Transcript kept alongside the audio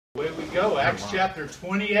Away we go, Acts chapter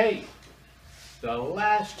 28, the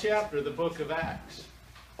last chapter of the book of Acts.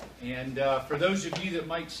 And for those of you that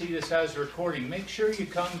might see this as a recording, make sure you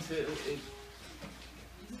come to...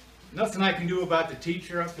 Nothing I can do about the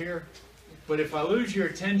teacher up here, but if I lose your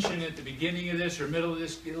attention at the beginning of this or middle of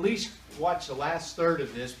this, at least watch the last third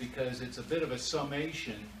of this, because it's a bit of a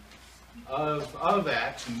summation of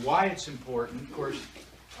Acts and why it's important. Of course,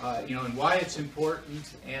 and why it's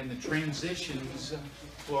important, and the transitions,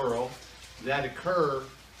 plural, that occur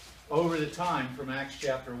over the time from Acts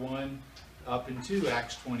chapter 1 up into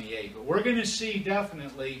Acts 28. But we're going to see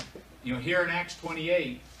definitely, here in Acts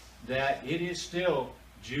 28, that it is still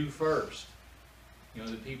Jew first.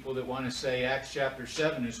 The people that want to say Acts chapter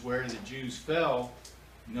 7 is where the Jews fell,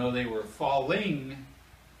 they were falling,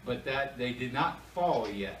 but that they did not fall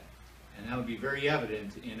yet. And that will be very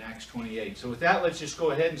evident in Acts 28. So with that, let's just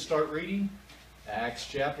go ahead and start reading Acts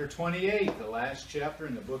chapter 28, the last chapter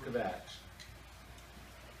in the book of Acts.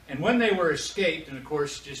 And when they were escaped, and of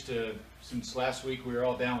course, since last week we were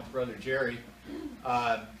all down with Brother Jerry,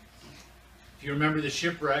 if you remember the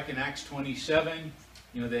shipwreck in Acts 27,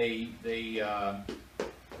 they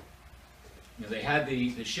had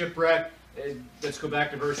the shipwreck. Let's go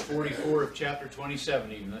back to verse 44 of chapter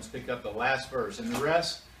 27 even. Let's pick up the last verse. And the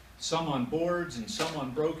rest, some on boards and some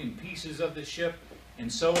on broken pieces of the ship,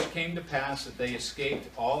 and so it came to pass that they escaped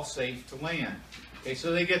all safe to land. Okay,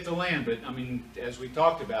 so they get to land, but as we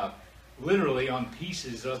talked about, literally on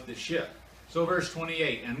pieces of the ship. So verse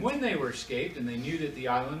 28, and when they were escaped, and they knew that the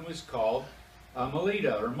island was called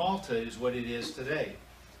Melita, or Malta is what it is today.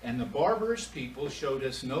 And the barbarous people showed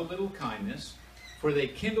us no little kindness, for they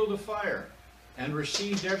kindled a fire, and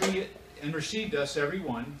received us every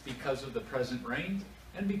one because of the present rain,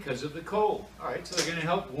 and because of the cold. All right, so they're going to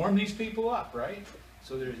help warm these people up, right?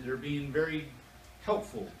 So they're being very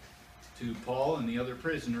helpful to Paul and the other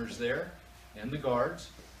prisoners there, and the guards.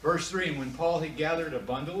 Verse 3, and when Paul had gathered a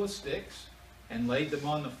bundle of sticks, and laid them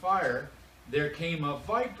on the fire, there came a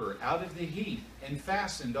viper out of the heat, and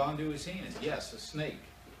fastened onto his hand. Yes, a snake.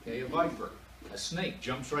 Okay, a viper. A snake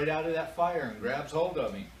jumps right out of that fire and grabs hold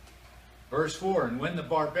of him. Verse 4, and when the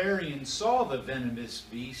barbarians saw the venomous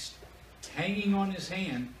beast hanging on his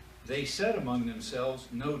hand, they said among themselves,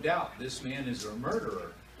 no doubt this man is a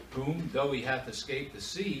murderer, whom, though he hath escaped the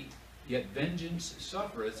sea, yet vengeance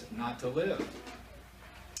suffereth not to live.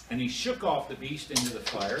 And he shook off the beast into the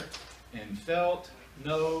fire, and felt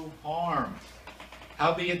no harm.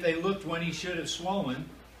 Howbeit they looked when he should have swollen,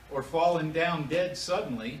 or fallen down dead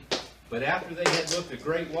suddenly, but after they had looked a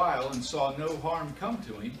great while, and saw no harm come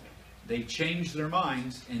to him, they changed their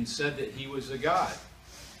minds, and said that he was a god.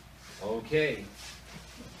 Okay.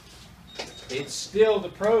 It's still the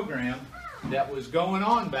program that was going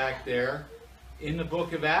on back there in the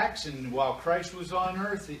book of Acts, and while Christ was on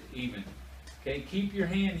earth even. Okay, keep your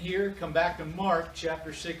hand here. Come back to Mark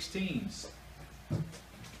chapter 16.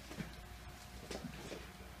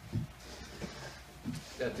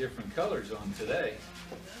 Got different colors on today.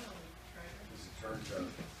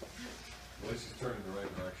 At least it's turning in the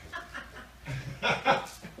right direction. At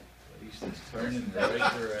least it's turning in the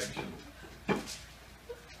right direction.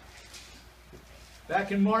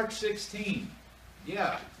 Back in Mark 16.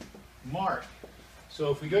 Yeah, Mark. So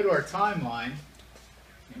if we go to our timeline,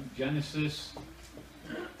 Genesis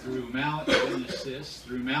through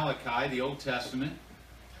Malachi, the Old Testament,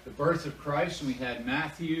 the birth of Christ, and we had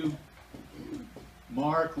Matthew,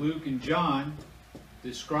 Mark, Luke, and John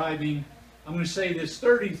describing, I'm going to say this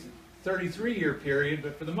 33-year period,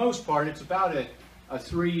 but for the most part it's about a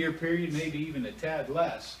 3-year period, maybe even a tad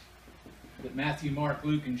less, that Matthew, Mark,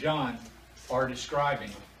 Luke, and John are describing.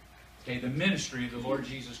 Okay, the ministry of the Lord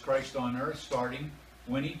Jesus Christ on earth, starting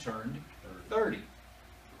when he turned 30.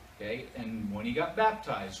 Okay, and when he got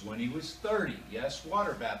baptized, when he was 30. Yes,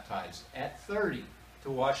 water baptized at 30 to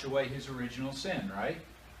wash away his original sin, right?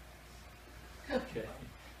 Okay,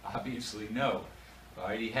 obviously no. All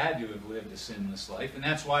right, he had to have lived a sinless life, and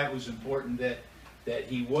that's why it was important that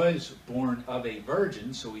he was born of a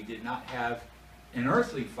virgin, so he did not have an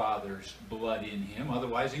earthly father's blood in him.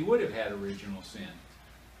 Otherwise, he would have had original sin.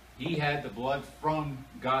 He had the blood from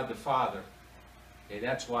God the Father. Okay,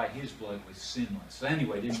 that's why his blood was sinless. So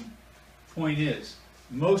anyway, the point is,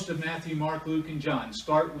 most of Matthew, Mark, Luke, and John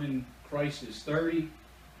start when Christ is 30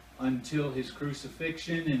 until his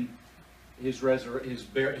crucifixion and his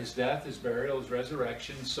death, his burial, his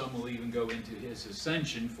resurrection. Some will even go into his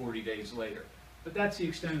ascension 40 days later. But that's the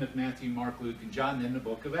extent of Matthew, Mark, Luke, and John. Then the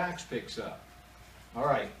book of Acts picks up. All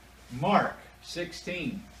right, Mark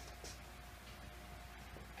 16.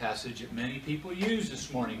 Passage that many people use this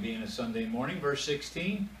morning, being a Sunday morning. Verse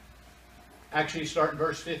 16. Actually, start in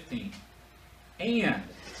verse 15. And,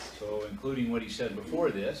 so including what he said before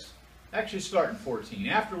this, actually start in 14.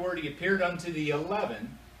 Afterward he appeared unto the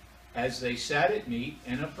 11 as they sat at meat,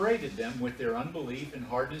 and upbraided them with their unbelief and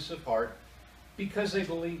hardness of heart, because they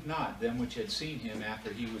believed not them which had seen him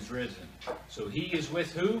after he was risen. So he is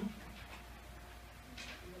with who?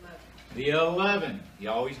 The 11. You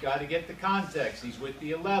always got to get the context. He's with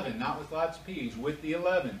the 11, not with lots of P. He's with the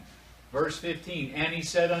 11. Verse 15, and he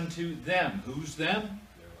said unto them, who's them?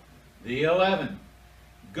 The 11.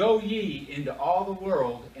 Go ye into all the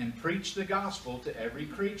world and preach the gospel to every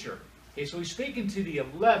creature. Okay, so he's speaking to the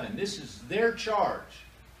 11. This is their charge.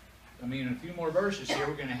 I mean, in a few more verses here,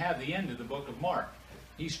 we're going to have the end of the book of Mark.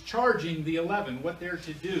 He's charging the 11 what they're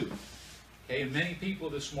to do. Okay, and many people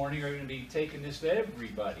this morning are going to be taking this to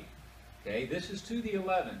everybody. Okay, this is to the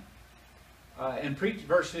 11. And preach,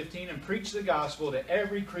 verse 15, and preach the gospel to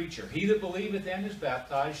every creature. He that believeth and is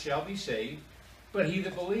baptized shall be saved, but he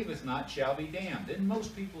that believeth not shall be damned. And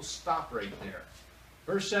most people stop right there.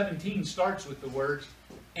 Verse 17 starts with the words,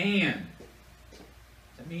 and.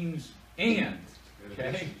 That means and.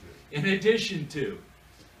 Okay? In addition to.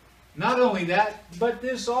 Not only that, but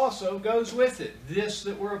this also goes with it. This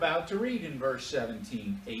that we're about to read in verse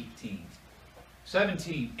 17, 18.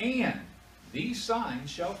 17, and these signs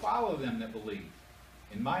shall follow them that believe.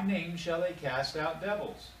 In my name shall they cast out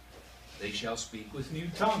devils. They shall speak with new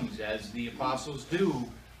tongues, as the apostles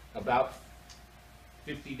do about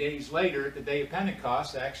 50 days later at the day of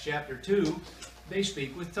Pentecost, Acts chapter 2, they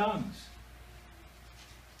speak with tongues.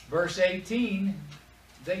 Verse 18,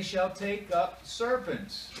 they shall take up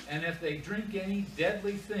serpents, and if they drink any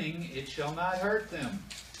deadly thing, it shall not hurt them.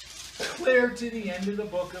 Clear to the end of the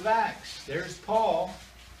book of Acts. There's Paul.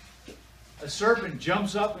 A serpent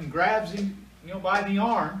jumps up and grabs him, by the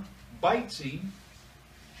arm, bites him,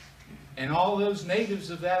 and all those natives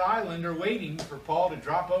of that island are waiting for Paul to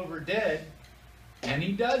drop over dead, and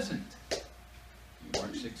he doesn't.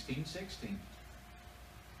 Mark 16:16.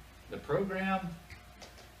 The program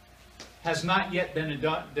has not yet been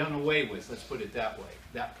done away with. Let's put it that way.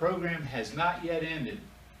 That program has not yet ended.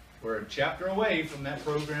 We're a chapter away from that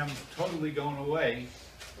program totally going away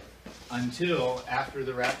until after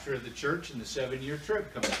the rapture of the church and the 7-year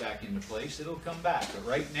trip comes back into place. It'll come back. But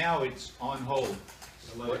right now it's on hold.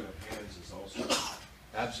 The laying of hands is also.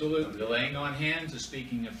 Absolutely. The laying on hands, the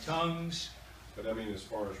speaking of tongues. But I mean, as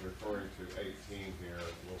far as referring to 18 here,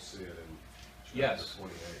 we'll see it in chapter Yes.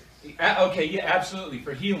 28. Okay, yeah, absolutely.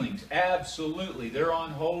 For healings, absolutely. They're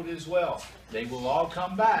on hold as well. They will all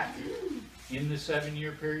come back in the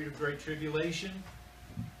 7-year period of Great Tribulation.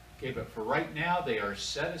 Okay, but for right now, they are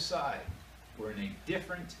set aside. We're in a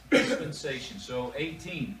different dispensation. So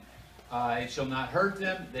 18, it shall not hurt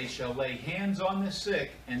them. They shall lay hands on the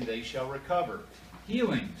sick, and they shall recover.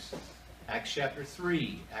 Healings, Acts chapter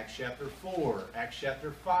 3, Acts chapter 4, Acts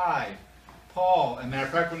chapter 5. Paul, as a matter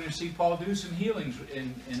of fact, we're going to see Paul do some healings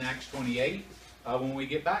in Acts 28. When we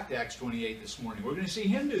get back to Acts 28 this morning, we're going to see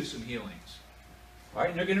him do some healings. All right,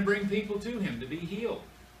 and they're going to bring people to him to be healed.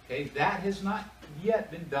 Okay, that has not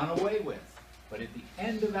yet been done away with. But at the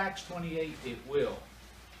end of Acts 28, it will.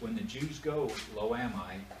 When the Jews go, lo am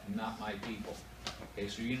I, not my people. Okay,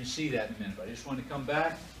 so you're going to see that in a minute. But I just want to come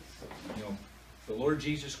back. The Lord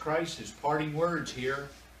Jesus Christ, his parting words here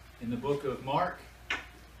in the book of Mark.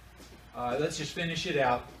 Let's just finish it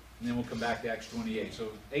out, and then we'll come back to Acts 28. So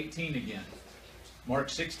 18 again. Mark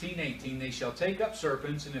 16:18, they shall take up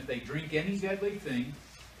serpents, and if they drink any deadly thing,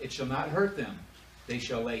 it shall not hurt them. They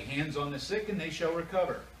shall lay hands on the sick, and they shall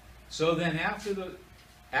recover. So then after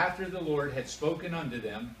the Lord had spoken unto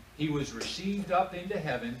them, he was received up into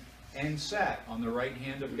heaven, and sat on the right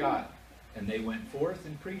hand of God. And they went forth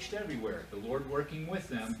and preached everywhere, the Lord working with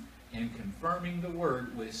them, and confirming the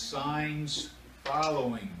word with signs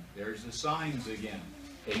following. There's the signs again.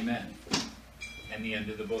 Amen. And the end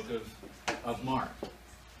of the book of Mark.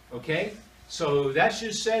 Okay? So that's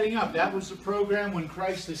just setting up. That was the program when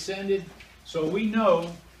Christ ascended. So we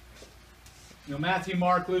know, Matthew,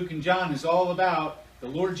 Mark, Luke, and John is all about the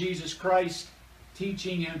Lord Jesus Christ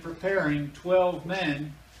teaching and preparing 12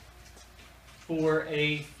 men for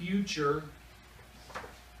a future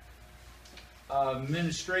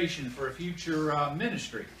ministration, for a future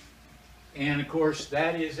ministry. And of course,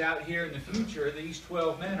 that is out here in the future. These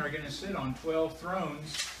 12 men are going to sit on 12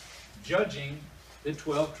 thrones, judging the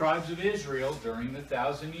 12 tribes of Israel during the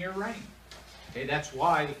 1,000-year reign. Okay, that's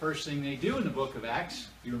why the first thing they do in the book of Acts,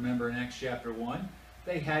 you remember in Acts chapter 1,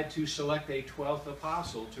 they had to select a 12th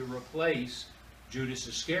apostle to replace Judas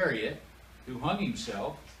Iscariot, who hung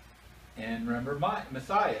himself, and remember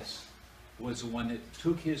Matthias, was the one that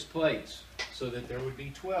took his place, so that there would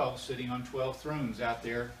be 12 sitting on 12 thrones out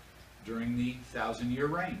there during the 1,000-year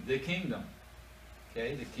reign. The kingdom.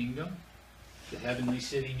 Okay, the kingdom. The heavenly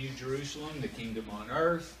city, New Jerusalem, the kingdom on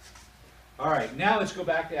earth. All right, now let's go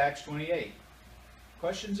back to Acts 28.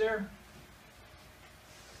 Questions there?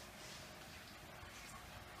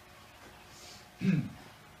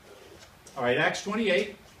 All right, Acts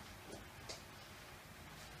 28.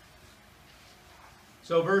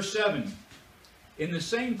 So verse 7. In the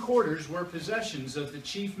same quarters were possessions of the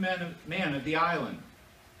chief man of the island,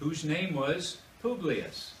 whose name was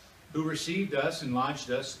Publius, who received us and lodged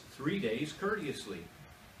us 3 days courteously.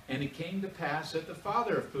 And it came to pass that the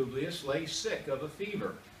father of Publius lay sick of a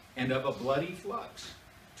fever and of a bloody flux,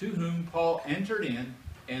 to whom Paul entered in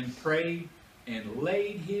and prayed and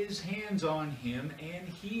laid his hands on him and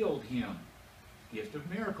healed him. Gift of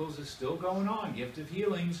miracles is still going on. Gift of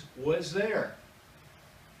healings was there.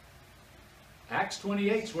 Acts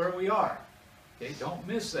 28 is where we are. Okay, don't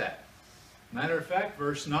miss that. Matter of fact,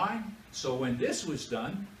 verse 9, so when this was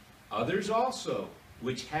done, others also,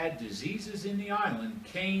 which had diseases in the island,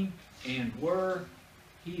 came and were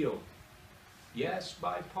healed. Yes,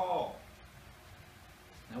 by Paul.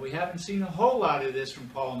 Now, we haven't seen a whole lot of this from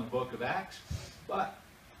Paul in the book of Acts, but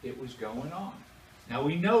it was going on. Now,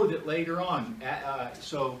 we know that later on,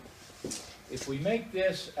 so if we make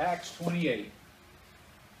this Acts 28,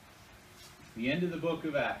 the end of the book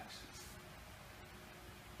of Acts,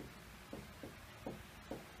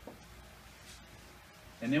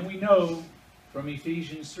 and then we know from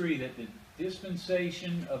Ephesians 3 that the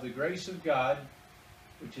dispensation of the grace of God,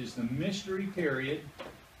 which is the mystery period,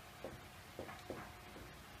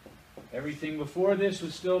 everything before this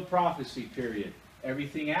was still prophecy period.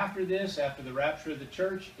 Everything after this, after the rapture of the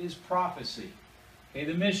church, is prophecy. Okay,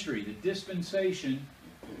 the mystery, the dispensation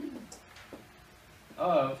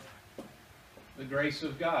of the grace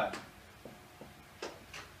of God.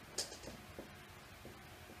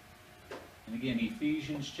 And again,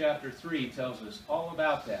 Ephesians chapter 3 tells us all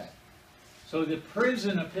about that. So the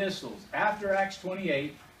prison epistles, after Acts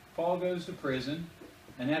 28, Paul goes to prison,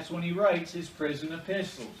 and that's when he writes his prison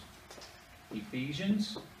epistles.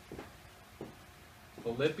 Ephesians,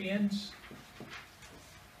 Philippians,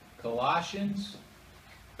 Colossians,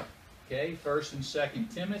 okay, 1st and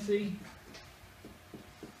 2nd Timothy,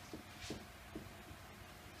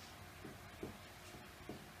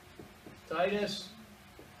 Titus,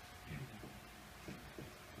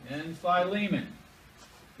 and Philemon.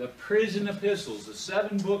 The prison epistles, the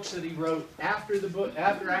 7 books that he wrote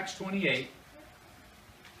after Acts 28.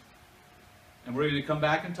 And we're going to come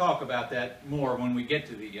back and talk about that more when we get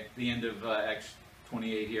to the end of Acts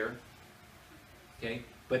 28 here. Okay?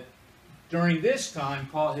 But during this time,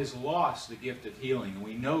 Paul has lost the gift of healing, and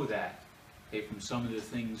we know that, okay, from some of the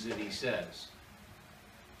things that he says.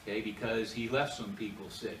 Okay, because he left some people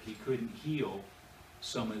sick. He couldn't heal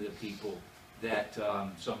some of the people that,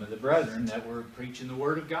 some of the brethren that were preaching the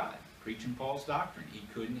Word of God, preaching Paul's doctrine. He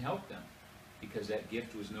couldn't help them because that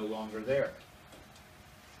gift was no longer there.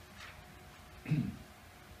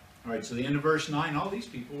 All right, so the end of verse 9, all these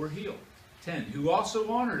people were healed. 10, who also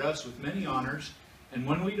honored us with many honors, and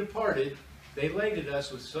when we departed, they laded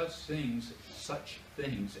us with such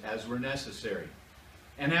things as were necessary.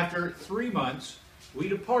 And after 3 months, we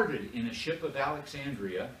departed in a ship of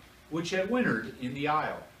Alexandria, which had wintered in the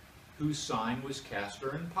isle, whose sign was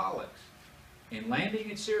Castor and Pollux. And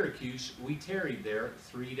landing at Syracuse, we tarried there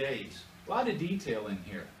 3 days. A lot of detail in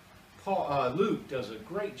here. Luke does a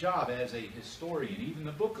great job as a historian, even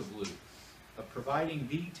the book of Luke, of providing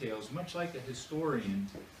details, much like a historian,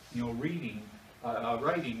 writing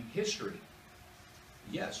history.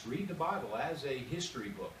 Yes, read the Bible as a history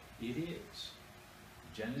book. It is.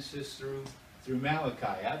 Genesis through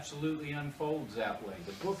Malachi absolutely unfolds that way.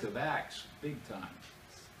 The book of Acts, big time.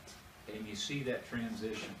 And you see that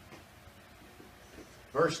transition.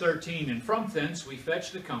 Verse 13, and from thence we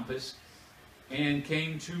fetched the compass and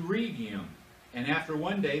came to Rhegium. And after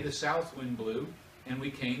 1 day the south wind blew, and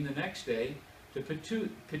we came the next day to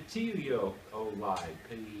Puteoli.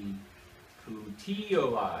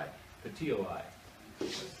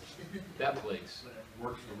 That place.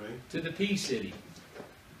 Works for me. To the P city,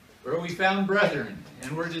 where we found brethren,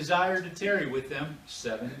 and were desired to tarry with them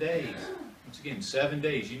 7 days. Once again, 7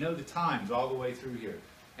 days. You know the times all the way through here.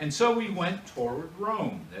 And so we went toward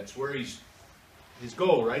Rome. That's where his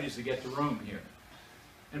goal, right, is to get to Rome here.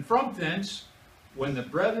 And from thence, when the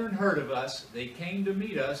brethren heard of us, they came to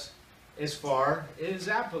meet us as far as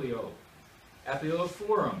Appiophorum.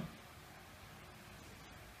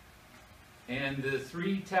 And the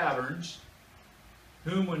 3 taverns,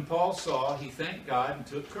 whom when Paul saw, he thanked God and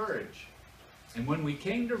took courage. And when we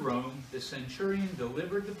came to Rome, the centurion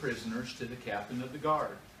delivered the prisoners to the captain of the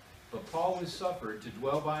guard. But Paul was suffered to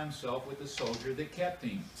dwell by himself with the soldier that kept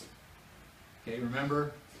him. Okay,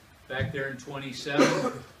 remember back there in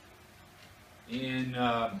 27, in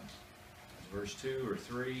verse 2 or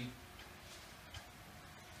 3. He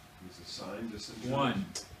was assigned to centurion. 1.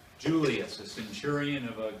 Julius, a centurion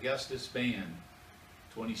of Augustus' band.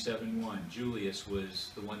 27:1. Julius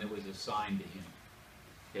was the one that was assigned to him.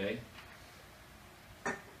 Okay?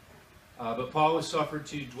 But Paul was suffered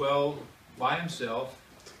to dwell by himself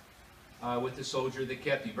with the soldier that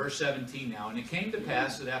kept him. Verse 17 now. And it came to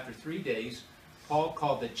pass that after 3 days, Paul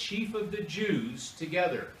called the chief of the Jews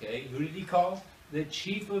together. Okay? Who did he call? The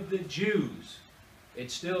chief of the Jews.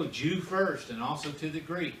 It's still Jew first and also to the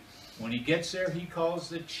Greek. When he gets there, he calls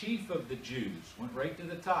the chief of the Jews. Went right to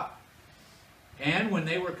the top. And when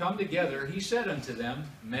they were come together, he said unto them,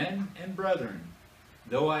 Men and brethren,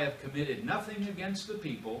 though I have committed nothing against the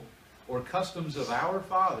people, or customs of our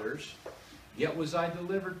fathers, yet was I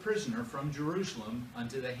delivered prisoner from Jerusalem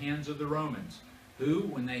unto the hands of the Romans, who,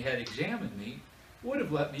 when they had examined me, would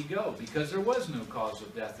have let me go, because there was no cause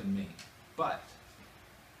of death in me. But,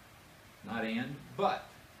 not and, but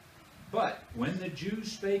when the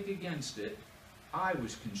Jews spake against it, I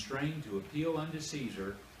was constrained to appeal unto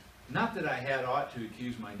Caesar, not that I had aught to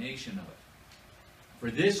accuse my nation of.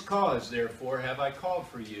 For this cause, therefore, have I called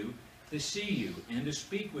for you, to see you, and to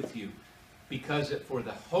speak with you, because that for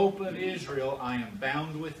the hope of Israel I am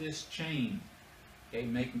bound with this chain. Okay,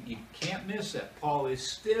 you can't miss that. Paul is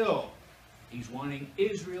still, he's wanting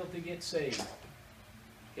Israel to get saved.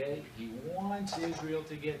 Okay, he wants Israel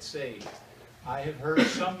to get saved. I have heard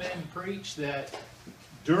some men preach that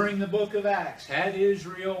during the book of Acts, had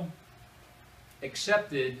Israel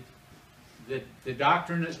accepted the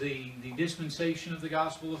doctrine of the dispensation of the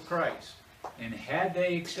gospel of Christ, and had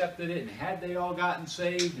they accepted it, and had they all gotten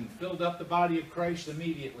saved and filled up the body of Christ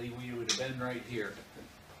immediately, we would have been right here.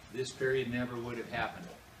 This period never would have happened.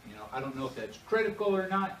 You know, I don't know if that's critical or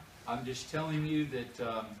not. I'm just telling you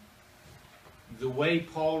that the way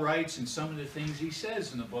Paul writes and some of the things he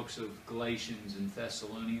says in the books of Galatians and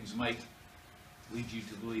Thessalonians might lead you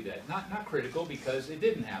to believe that. Not critical, because it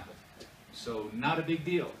didn't happen. So not a big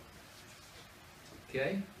deal.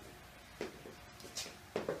 Okay?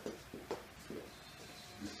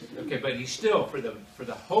 Okay, but he's still, for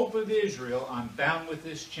the hope of Israel, I'm bound with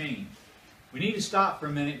this chain. We need to stop for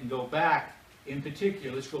a minute and go back, in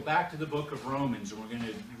particular, let's go back to the book of Romans, and we're going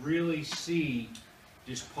to really see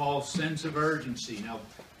just Paul's sense of urgency. Now,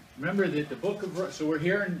 remember that the book of, so we're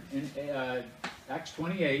here in Acts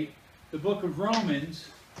 28. The book of Romans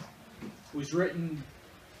was written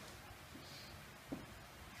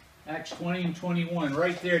Acts 20 and 21.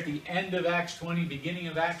 Right there at the end of Acts 20, beginning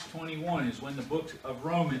of Acts 21 is when the book of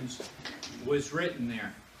Romans was written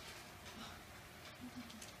there.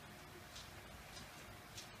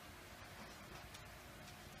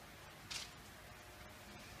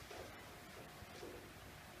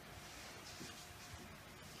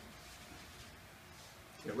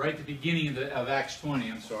 Yeah, right at the beginning of Acts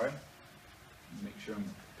 20, I'm sorry. Make sure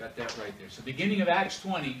I've got that right there. So beginning of Acts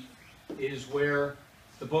 20 is where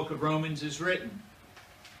the book of Romans is written.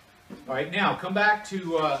 All right, now come back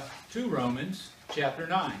to Romans chapter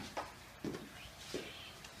 9.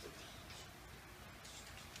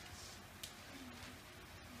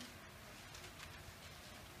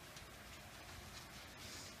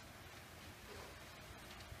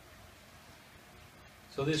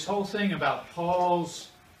 So this whole thing about Paul's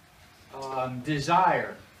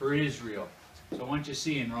desire for Israel. So I want you to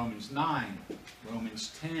see in Romans 9,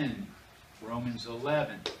 Romans 10, Romans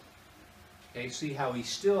 11. Okay, see how he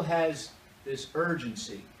still has this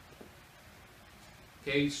urgency.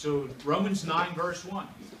 Okay, so Romans 9 verse 1.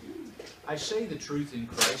 I say the truth in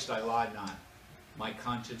Christ, I lie not. My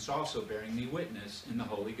conscience also bearing me witness in the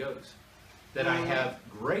Holy Ghost, that I have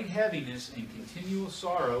great heaviness and continual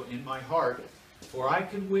sorrow in my heart, for I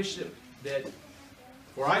could wish that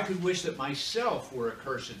myself were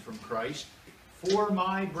accursed from Christ for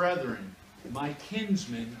my brethren, my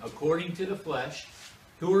kinsmen according to the flesh,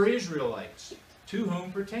 who are Israelites, to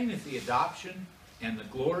whom pertaineth the adoption, and the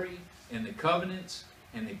glory, and the covenants,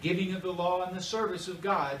 and the giving of the law, and the service of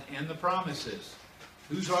God, and the promises,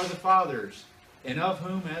 whose are the fathers, and of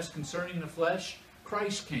whom, as concerning the flesh,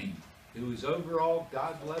 Christ came, who is over all,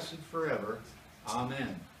 God blessed forever.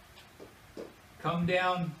 Amen. Come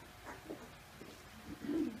down.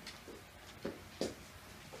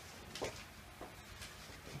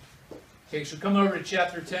 Okay, so come over to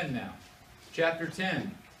chapter 10 now. Chapter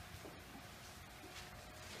 10,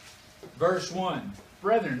 verse 1.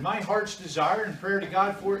 Brethren, my heart's desire and prayer to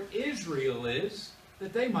God for Israel is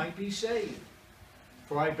that they might be saved.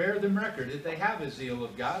 For I bear them record that they have a zeal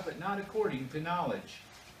of God, but not according to knowledge.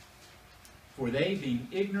 For they, being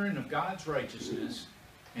ignorant of God's righteousness,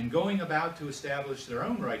 and going about to establish their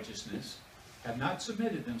own righteousness, have not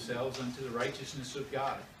submitted themselves unto the righteousness of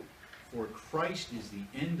God. For Christ is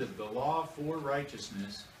the end of the law for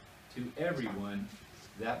righteousness to everyone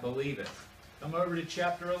that believeth. Come over to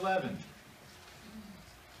chapter 11.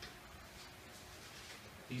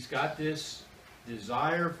 He's got this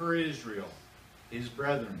desire for Israel, his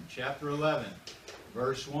brethren. Chapter 11,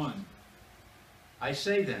 verse 1. I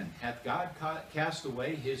say then, hath God cast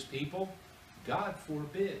away his people? God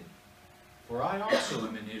forbid. For I also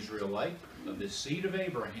am an Israelite, of the seed of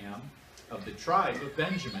Abraham, of the tribe of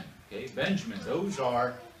Benjamin. Okay, Benjamin,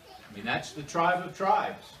 that's the tribe of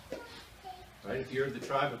tribes. Right? If you're the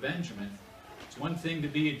tribe of Benjamin, it's one thing to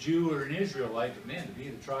be a Jew or an Israelite, but man, to be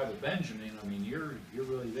the tribe of Benjamin, you're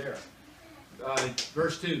really there.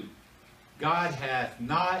 Verse 2. God hath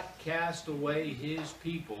not cast away his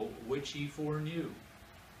people, which he foreknew.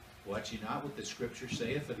 Watch ye not what the Scripture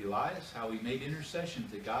saith of Elias, how he made intercession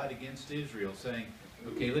to God against Israel, saying,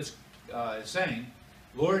 saying,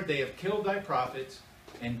 Lord, they have killed thy prophets,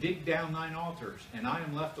 and digged down thine altars, and I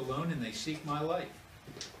am left alone, and they seek my life.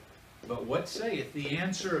 But what saith the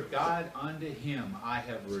answer of God unto him? I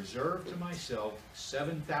have reserved to myself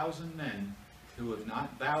 7,000 men, who have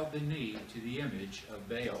not bowed the knee to the image of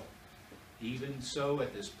Baal. Even so,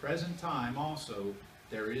 at this present time also,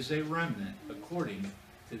 there is a remnant according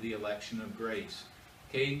to the election of grace.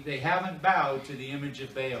 Okay, they haven't bowed to the image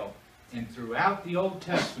of Baal. And throughout the Old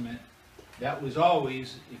Testament, that was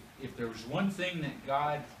always, if there was one thing that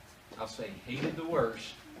God, I'll say, hated the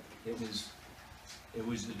worst, it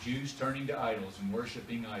was the Jews turning to idols and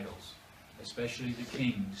worshiping idols, especially the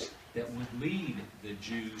kings that would lead the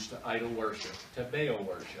Jews to idol worship, to Baal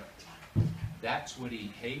worship. That's what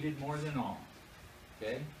he hated more than all.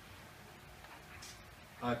 Okay?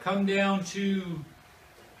 Come down to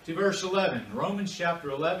verse 11. Romans chapter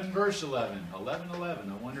 11, verse 11.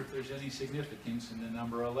 11:11. I wonder if there's any significance in the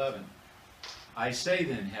number 11. I say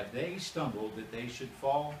then, have they stumbled that they should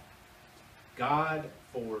fall? God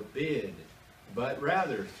forbid. But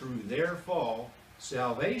rather, through their fall,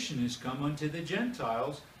 salvation is come unto the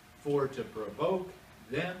Gentiles, for to provoke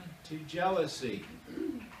them to jealousy.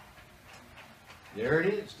 There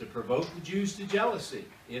it is, to provoke the Jews to jealousy,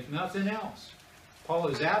 if nothing else. Paul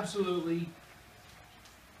is absolutely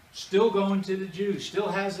still going to the Jews, still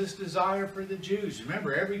has this desire for the Jews.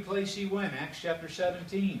 Remember, every place he went, Acts chapter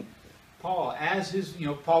 17, Paul,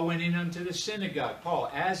 Paul went in unto the synagogue.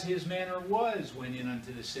 Paul, as his manner was, went in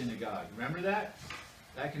unto the synagogue. Remember that?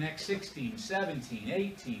 Back in Acts 16, 17,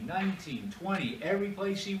 18, 19, 20, every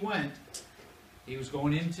place he went, he was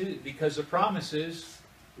going into, because the promises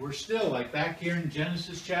were still, like back here in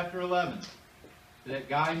Genesis chapter 11, that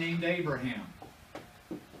guy named Abraham.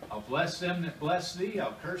 I'll bless them that bless thee,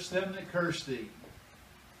 I'll curse them that curse thee.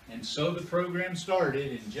 And so the program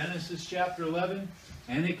started in Genesis chapter 11,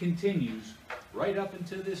 and it continues right up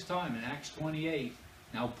until this time in Acts 28.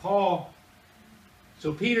 Now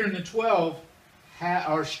Peter and the 12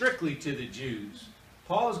 are strictly to the Jews.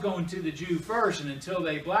 Paul's going to the Jew first, and until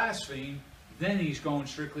they blaspheme, then he's going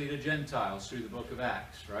strictly to Gentiles through the book of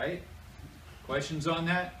Acts, right? Questions on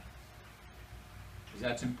that? Because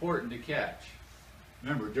that's important to catch.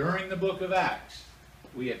 Remember, during the book of Acts,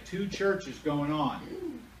 we have two churches going on.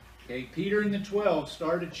 Okay, Peter and the 12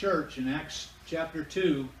 started church in Acts chapter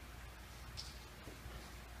 2.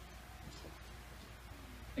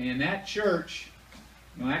 And that church,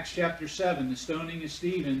 Acts chapter 7, the stoning of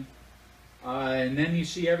Stephen, and then you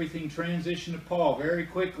see everything transition to Paul very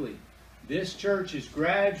quickly. This church is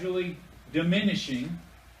gradually diminishing,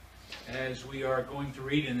 as we are going to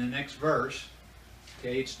read in the next verse.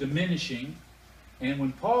 Okay, it's diminishing. And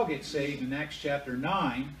when Paul gets saved in Acts chapter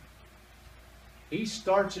 9, he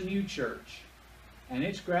starts a new church. And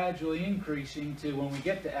it's gradually increasing to, when we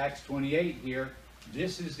get to Acts 28 here,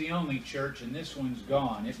 this is the only church, and this one's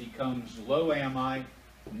gone. It becomes, lo am I,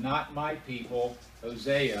 not my people,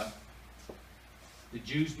 Hosea. The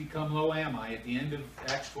Jews become lo am I at the end of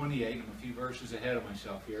Acts 28. I'm a few verses ahead of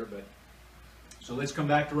myself here, but so let's come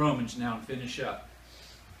back to Romans now and finish up.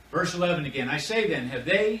 Verse 11 again. I say then, have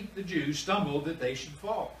they, the Jews, stumbled that they should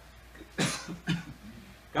fall?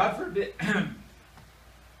 God forbid.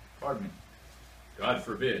 Pardon me. God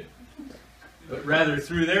forbid. But rather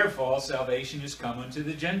through their fall, salvation is come unto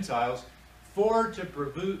the Gentiles, for to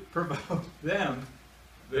provoke them,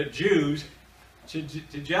 the Jews, to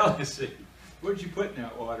jealousy. Where'd you put in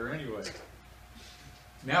that water anyway?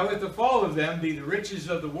 Now if the fall of them be the riches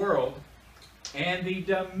of the world, and the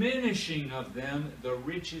diminishing of them the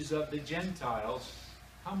riches of the Gentiles,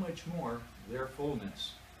 how much more their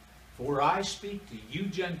fullness? For I speak to you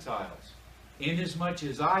Gentiles, inasmuch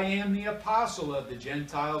as I am the apostle of the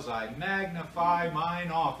Gentiles, I magnify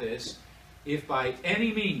mine office, if by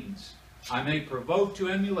any means I may provoke to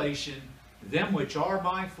emulation them which are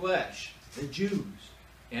my flesh, the Jews,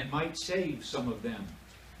 and might save some of them.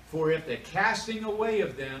 For if the casting away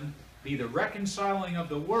of them be the reconciling of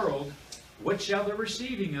the world, what shall the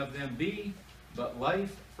receiving of them be but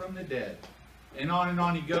life from the dead? And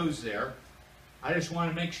on he goes there. I just want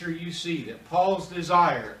to make sure you see that Paul's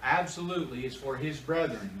desire absolutely is for his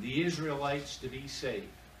brethren, the Israelites, to be saved.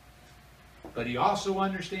 But he also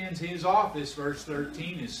understands his office, verse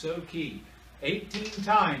 13, is so key. 18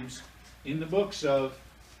 times in the books of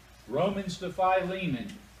Romans to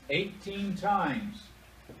Philemon, 18 times.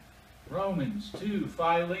 Romans to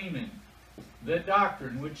Philemon, the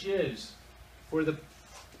doctrine which is for the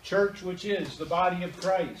church which is the body of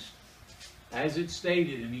Christ, as it's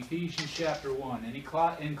stated in Ephesians chapter 1 and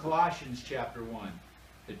in Colossians chapter 1.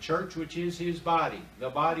 The church which is his body, the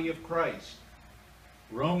body of Christ.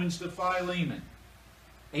 Romans to Philemon.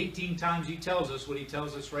 18 times he tells us what he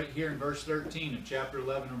tells us right here in verse 13 of chapter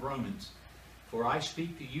 11 of Romans. For I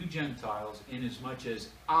speak to you Gentiles, inasmuch as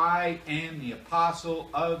I am the apostle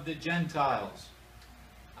of the Gentiles.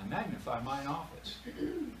 I magnify mine office.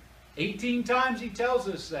 18 times he tells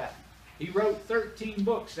us that. He wrote 13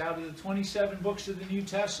 books out of the 27 books of the New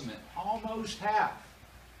Testament. Almost half.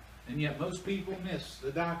 And yet most people miss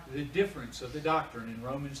the difference of the doctrine in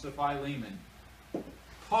Romans to Philemon.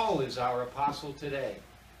 Paul is our apostle today.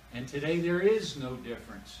 And today there is no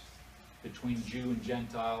difference between Jew and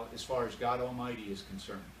Gentile as far as God Almighty is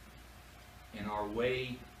concerned. In our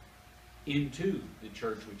way into the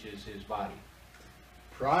church which is his body.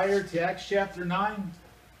 Prior to Acts chapter 9,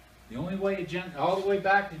 the only way, all the way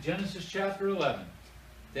back to Genesis chapter 11,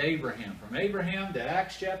 to Abraham. From Abraham to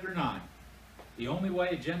Acts chapter 9, the only way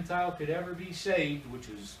a Gentile could ever be saved, which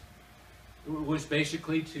was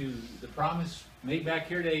basically to the promise made back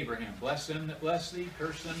here to Abraham. Bless them that bless thee,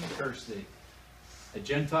 curse them that curse thee. A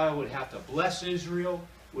Gentile would have to bless Israel,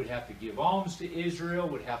 would have to give alms to Israel,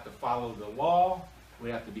 would have to follow the law,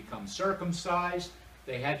 would have to become circumcised.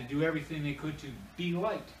 They had to do everything they could to be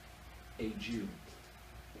like a Jew.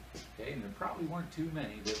 Okay, and there probably weren't too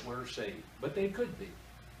many that were saved, but they could be.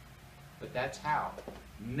 But that's how.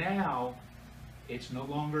 Now, it's no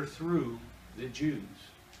longer through the Jews.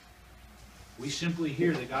 We simply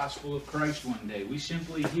hear the gospel of Christ one day. We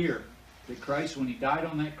simply hear that Christ, when he died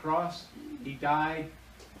on that cross, he died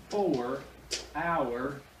for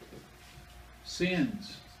our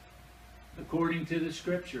sins, according to the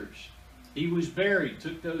Scriptures. He was buried,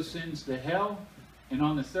 took those sins to hell, and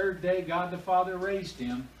on the third day, God the Father raised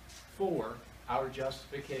him for our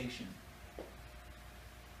justification.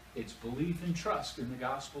 It's belief and trust in the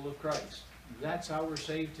gospel of Christ. That's how we're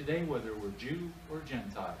saved today, whether we're Jew or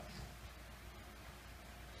Gentile.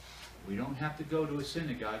 We don't have to go to a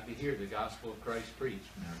synagogue to hear the gospel of Christ preached.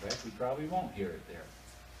 Matter of fact, we probably won't hear it there.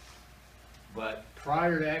 But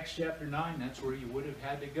prior to Acts chapter 9, that's where you would have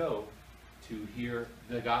had to go to hear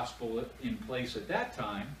the gospel in place at that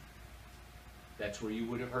time. That's where you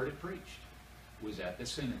would have heard it preached, was at the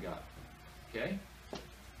synagogue. Okay?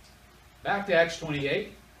 Back to Acts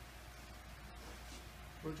 28.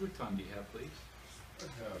 George, what time do you have, please? It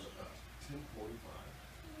has 10:45.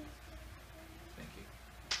 Thank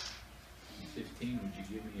you. 15, would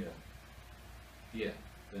you give me a... Yeah,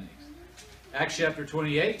 thanks. Acts chapter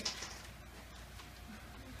 28.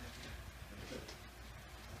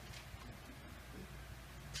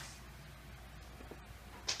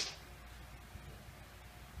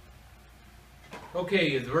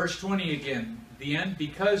 Okay, verse 20 again. The end.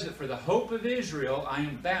 Because for the hope of Israel I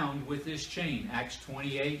am bound with this chain. Acts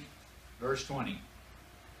 28, verse 20.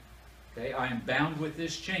 Okay, I am bound with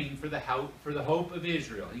this chain for the hope of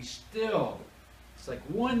Israel. He's still, it's like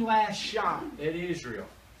one last shot at Israel.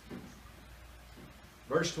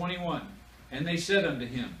 Verse 21. And they said unto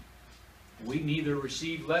him, we neither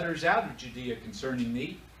received letters out of Judea concerning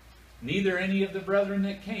thee, neither any of the brethren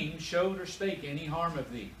that came showed or spake any harm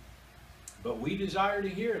of thee. But we desire to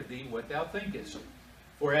hear of thee what thou thinkest.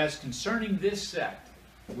 For as concerning this sect,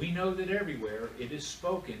 we know that everywhere it is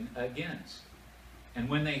spoken against. And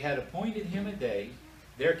when they had appointed him a day,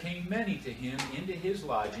 there came many to him into his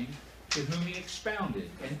lodging, to whom he expounded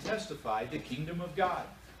and testified the kingdom of God,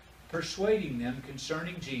 persuading them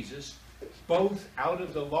concerning Jesus, both out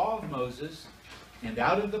of the law of Moses and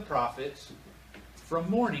out of the prophets, from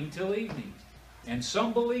morning till evening. And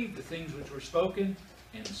some believed the things which were spoken,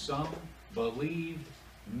 and some believed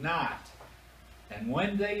not. And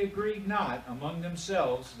when they agreed not among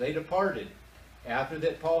themselves, they departed, after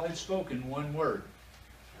that Paul had spoken one word.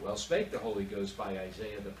 Well spake the Holy Ghost by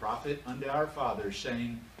Isaiah the prophet unto our fathers,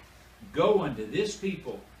 saying, Go unto this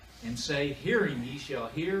people, and say, Hearing ye shall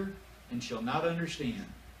hear, and shall not understand,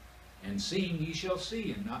 and seeing ye shall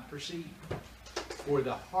see, and not perceive. For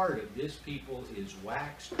the heart of this people is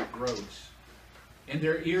waxed gross, and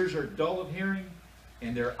their ears are dull of hearing,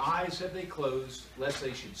 and their eyes have they closed, lest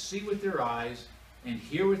they should see with their eyes, and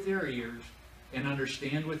hear with their ears, and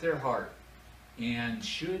understand with their heart, and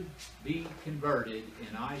should be converted,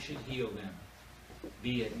 and I should heal them.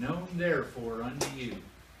 Be it known therefore unto you,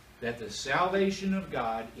 that the salvation of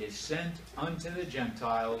God is sent unto the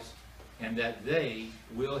Gentiles, and that they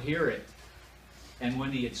will hear it. And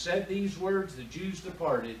when he had said these words, the Jews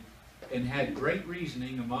departed, and had great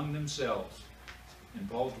reasoning among themselves. And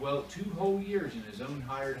Paul dwelt 2 whole years in his own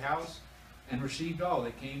hired house, and received all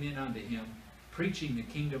that came in unto him, preaching the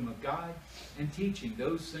kingdom of God, and teaching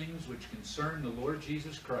those things which concern the Lord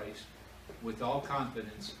Jesus Christ, with all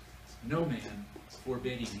confidence, no man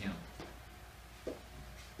forbidding him.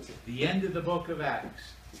 The end of the book of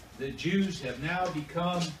Acts. The Jews have now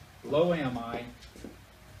become, lo am I,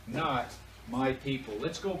 not my people.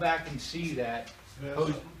 Let's go back and see that.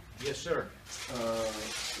 Yes, sir.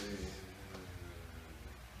 Let's see.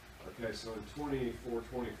 Okay, so in 24:25,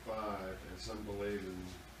 and some believed in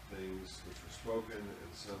things which were spoken,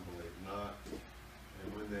 and some believed not.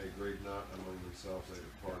 And when they agreed not among themselves, they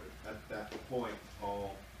departed. At that point,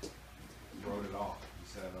 Paul wrote it off. He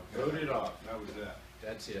said, okay. Wrote it off. That was it.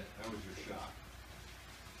 That's it. That was your shot.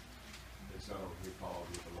 And so he followed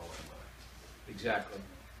with the low MI. Exactly.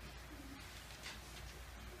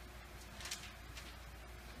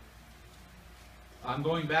 I'm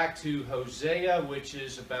going back to Hosea, which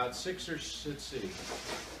is about 6 or, let's see,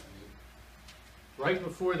 right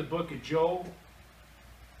before the book of Joel.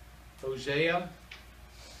 Hosea,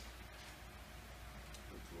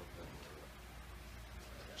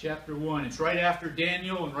 chapter 1. It's right after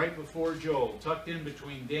Daniel and right before Joel. Tucked in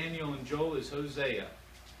between Daniel and Joel is Hosea.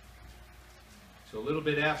 So a little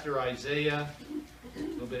bit after Isaiah, a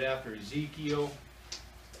little bit after Ezekiel.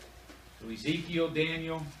 So Ezekiel,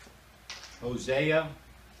 Daniel, Hosea.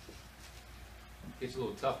 Gets a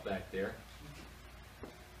little tough back there.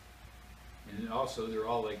 And then also they're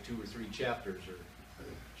all like 2 or 3 chapters or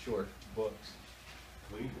short books.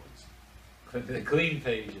 Clean ones. The clean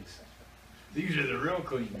pages. These are the real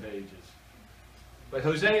clean pages. But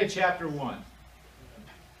Hosea chapter 1.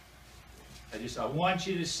 I want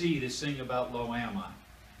you to see this thing about lo am I.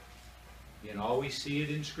 You can always see it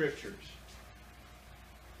in scriptures.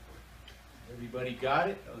 Everybody got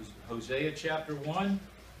it? Hosea chapter 1,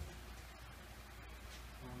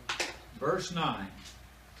 verse 9.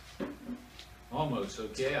 Almost,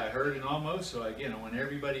 okay? I heard an almost, so again, I want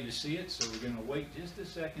everybody to see it, so we're going to wait just a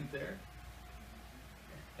second there.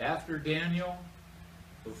 After Daniel,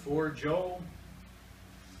 before Joel,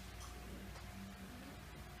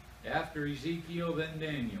 after Ezekiel, then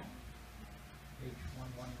Daniel. Page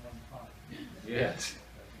 1115. Yes.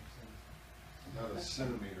 Not a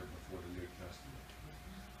centimeter before the New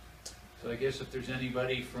Testament. So I guess if there's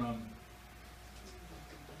anybody from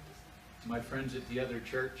my friends at the other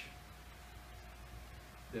church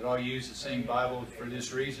that all use the same Bible for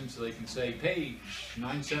this reason, so they can say page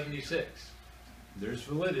 976. There's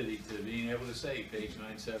validity to being able to say page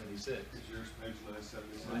 976. Is yours page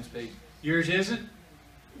 977? Mine's page. Yours isn't?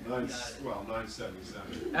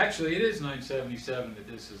 977. Actually, it is 977 that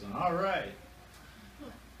this is on. All right.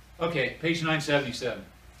 Okay, page 977.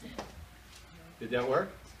 Did that work?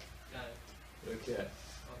 Got it. Okay.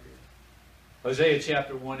 Hosea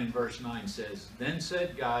chapter 1 and verse 9 says, Then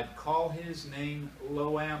said God, Call his name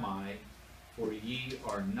Lo am I, for ye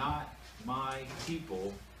are not my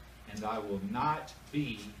people, and I will not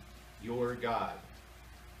be your God.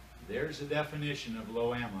 There's a definition of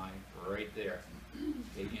Lo am I right there,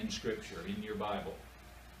 okay, in Scripture, in your Bible.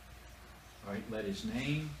 All right, let his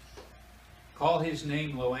name, call his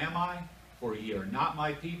name Lo am I, for ye are not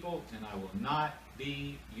my people, and I will not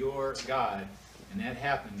be your God. And that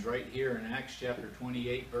happens right here in Acts chapter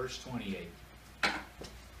 28, verse 28.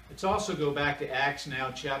 Let's also go back to Acts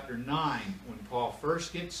now chapter 9, when Paul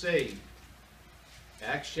first gets saved.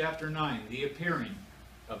 Acts chapter 9, the appearing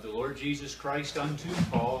of the Lord Jesus Christ unto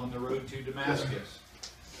Paul on the road to Damascus.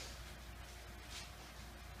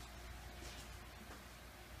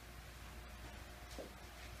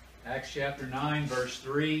 Acts chapter 9, verse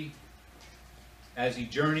 3. As he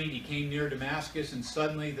journeyed, he came near Damascus, and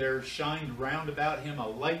suddenly there shined round about him a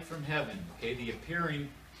light from heaven. Okay, the appearing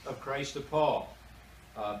of Christ to Paul.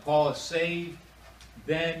 Paul is saved.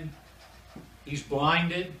 Then he's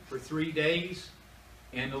blinded for 3 days.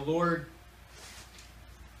 And the Lord,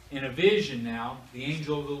 in a vision now, the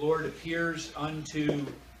angel of the Lord appears unto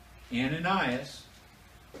Ananias.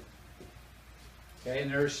 Okay,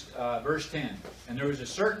 and there's verse 10. And there was a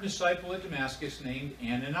certain disciple at Damascus named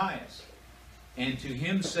Ananias. And to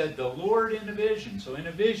him said the Lord in a vision. So in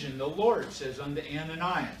a vision, the Lord says unto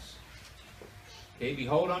Ananias. Okay,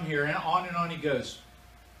 behold, I'm here. And on he goes.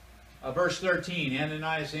 Verse 13,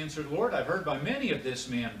 Ananias answered, Lord, I've heard by many of this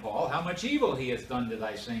man Paul, how much evil he hath done to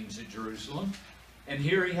thy saints at Jerusalem. And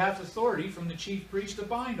here he hath authority from the chief priest to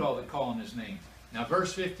bind all that call on his name. Now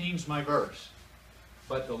verse 15 is my verse.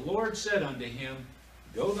 But the Lord said unto him,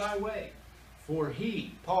 Go thy way, for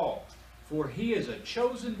he, Paul, for he is a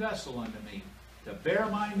chosen vessel unto me, to bear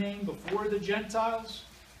my name before the Gentiles,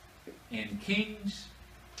 and kings,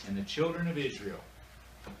 and the children of Israel.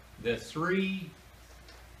 The three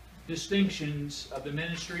distinctions of the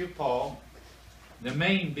ministry of Paul, the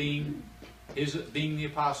main being being the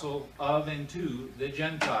apostle of and to the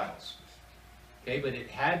Gentiles. Okay, but it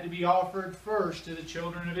had to be offered first to the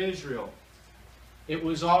children of Israel. It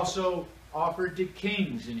was also offered to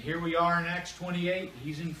kings, and here we are in Acts 28.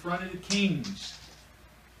 He's in front of the kings.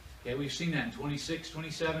 Okay, we've seen that in 26,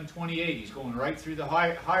 27, 28. He's going right through the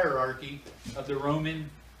hierarchy of the Roman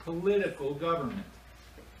political government.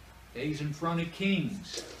 Okay, he's in front of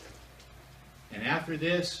kings. And after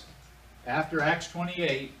this, after Acts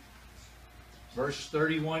 28, verse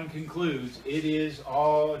 31 concludes, it is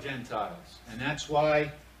all Gentiles. And that's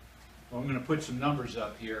why, well, I'm going to put some numbers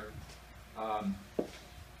up here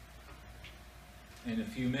in a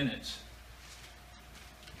few minutes.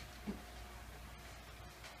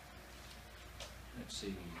 Let's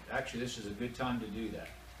see. Actually, this is a good time to do that.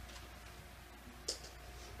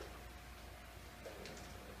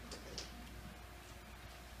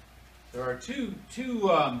 There are two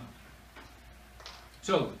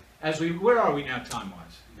so where are we now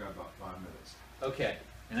time-wise? You got about 5 minutes. Okay,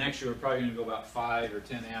 and actually we're probably going to go about 5 or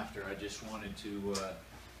 10 after. I just wanted to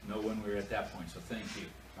know when we were at that point, so thank you.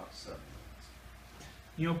 About 7 minutes.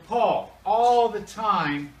 You know, Paul, all the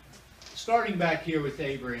time, starting back here with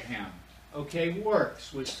Abraham, okay,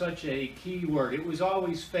 works was such a key word. It was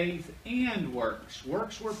always faith and works.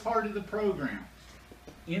 Works were part of the program.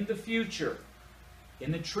 In the future,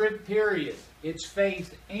 in the trib period, it's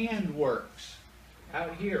faith and works.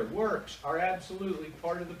 Out here, works are absolutely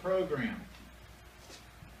part of the program.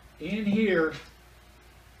 In here,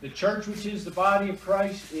 the church, which is the body of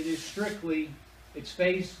Christ, it is strictly, it's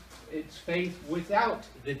faith without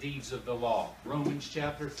the deeds of the law. Romans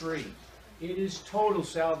chapter 3. It is total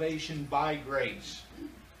salvation by grace.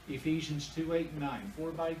 Ephesians 2, 8, and 9.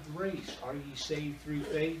 For by grace are ye saved through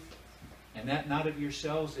faith, and that not of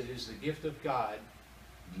yourselves, it is the gift of God,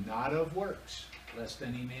 not of works, lest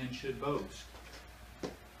any man should boast.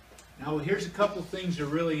 Now, here's a couple things that are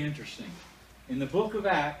really interesting. In the book of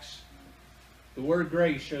Acts, the word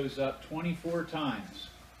grace shows up 24 times.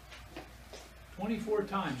 24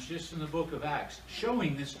 times just in the book of Acts,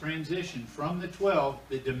 showing this transition from the 12,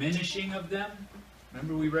 the diminishing of them.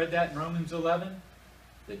 Remember we read that in Romans 11?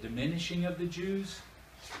 The diminishing of the Jews,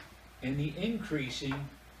 and the increasing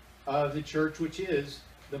of the church, which is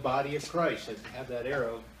the body of Christ. I have that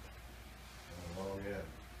arrow. Oh, yeah.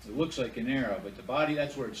 It looks like an arrow, but the body,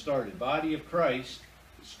 that's where it started. Body of Christ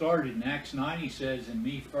started in Acts 9. He says, in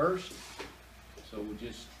me first. So we'll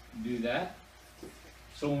just do that.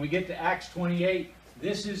 So when we get to Acts 28,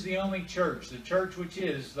 this is the only church, the church which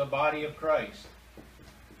is the body of Christ.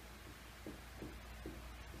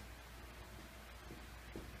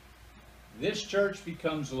 This church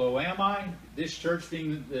becomes Loami. This church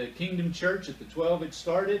being the kingdom church at the 12 it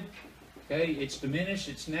started. Okay, it's diminished.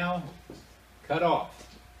 It's now cut off.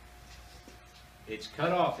 It's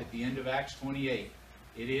cut off at the end of Acts 28.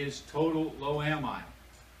 It is total Loami.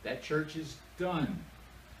 That church is done.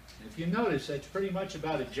 And if you notice, that's pretty much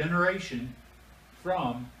about a generation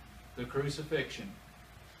from the crucifixion.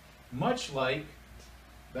 Much like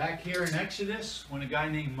back here in Exodus, when a guy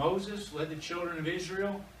named Moses led the children of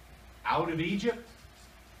Israel out of Egypt.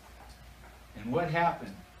 And what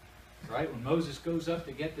happened? Right? When Moses goes up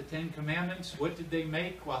to get the 10 Commandments, what did they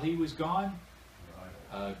make while he was gone?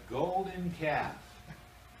 A golden calf.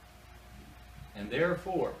 And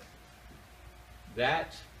therefore,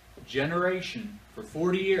 that generation for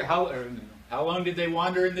 40 years, how long did they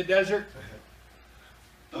wander in the desert?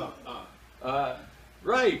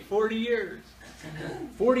 Right, 40 years.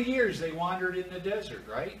 40 years they wandered in the desert,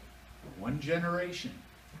 right? One generation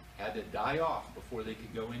had to die off before they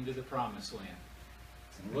could go into the promised land.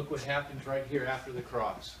 And look what happens right here after the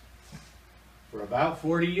cross. For about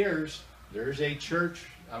 40 years, there's a church,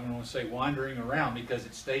 I don't want to say wandering around because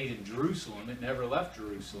it stayed in Jerusalem. It never left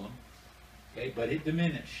Jerusalem. Okay, but it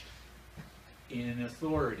diminished in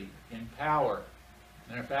authority, in power.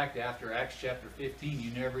 Matter of fact, after Acts chapter 15,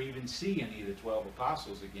 you never even see any of the 12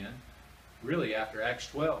 apostles again. Really, after Acts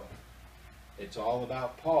 12. It's all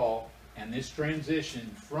about Paul and this transition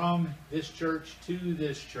from this church to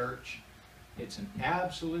this church. It's an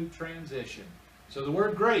absolute transition. So the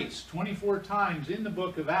word grace, 24 times in the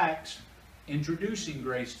book of Acts, introducing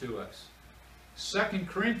grace to us. 2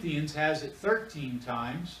 Corinthians has it 13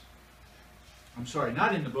 times. I'm sorry,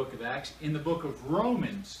 not in the book of Acts, in the book of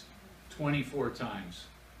Romans, 24 times.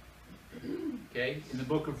 Okay, in the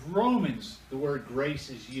book of Romans, the word grace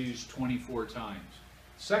is used 24 times.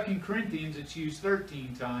 2 Corinthians, it's used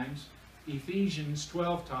 13 times. Ephesians,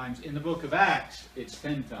 12 times. In the book of Acts, it's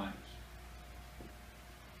 10 times.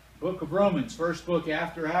 Book of Romans, first book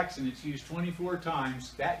after Acts, and it's used 24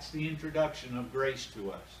 times. That's the introduction of grace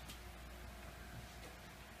to us.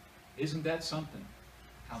 Isn't that something?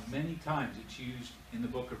 How many times it's used in the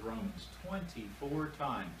book of Romans? 24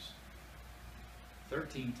 times.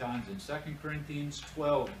 13 times in 2 Corinthians,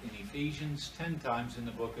 12 in Ephesians, 10 times in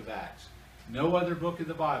the book of Acts. No other book of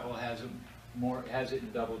the Bible has it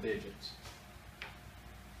in double digits.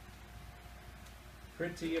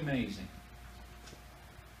 Pretty amazing.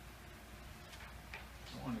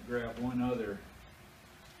 I want to grab one other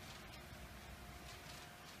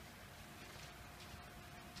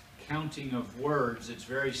counting of words that's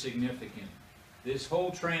very significant. This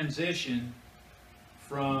whole transition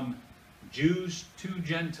from Jews to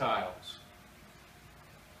Gentiles.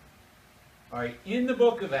 All right, in the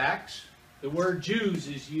book of Acts, the word Jews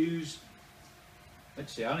is used.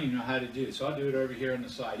 Let's see, I don't even know how to do this, so I'll do it over here on the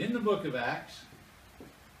side. In the book of Acts,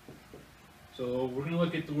 so we're going to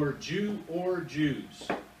look at the word Jew or Jews.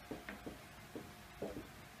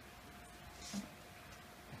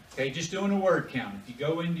 Okay, just doing a word count. If you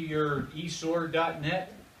go into your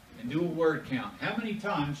esor.net and do a word count, how many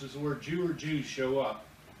times does the word Jew or Jews show up?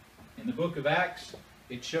 In the book of Acts,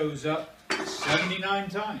 it shows up 79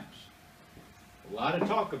 times. A lot of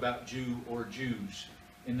talk about Jew or Jews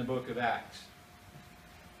in the book of Acts.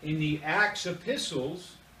 In the Acts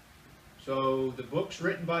epistles, so the books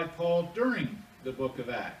written by Paul during the book of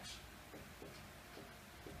Acts.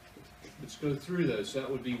 Let's go through those. So that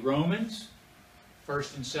would be Romans,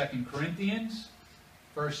 1st and 2nd Corinthians,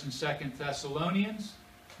 1st and 2nd Thessalonians,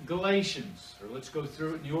 Galatians. Or let's go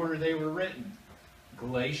through it in the order they were written.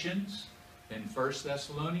 Galatians, then 1st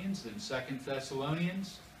Thessalonians, then 2nd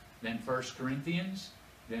Thessalonians, then 1st Corinthians,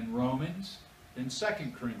 then Romans, then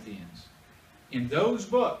 2nd Corinthians. In those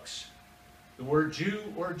books, the word Jew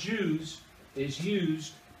or Jews is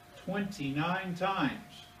used 29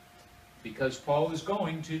 times because Paul is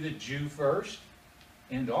going to the Jew first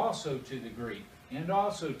and also to the Greek and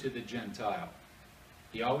also to the Gentile.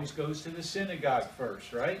 He always goes to the synagogue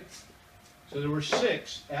first, right? So there were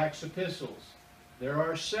 6 Acts epistles. There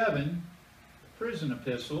are 7 prison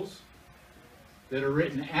epistles that are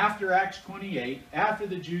written after Acts 28, after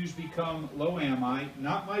the Jews become lo ami,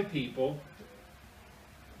 not my people.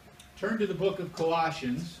 Turn to the book of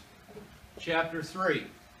Colossians, chapter 3.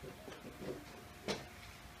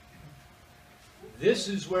 This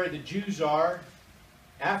is where the Jews are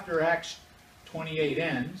after Acts 28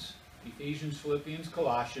 ends, Ephesians, Philippians,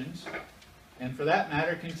 Colossians, and for that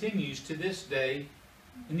matter continues to this day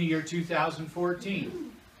in the year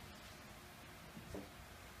 2014.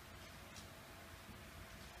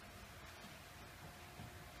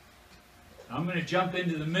 I'm going to jump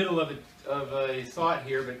into the middle of a thought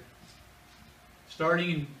here, but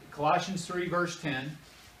starting in Colossians 3, verse 10,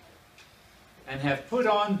 and have put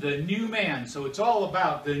on the new man. So it's all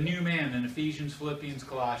about the new man in Ephesians, Philippians,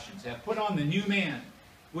 Colossians. Have put on the new man,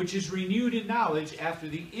 which is renewed in knowledge after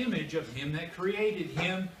the image of him that created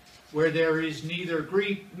him, where there is neither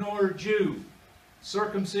Greek nor Jew,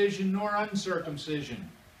 circumcision nor uncircumcision,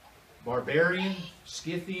 barbarian,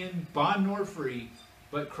 Scythian, bond nor free,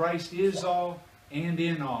 but Christ is all and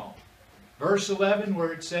in all. Verse 11,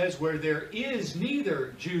 where it says, where there is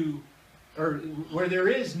neither Jew, or where there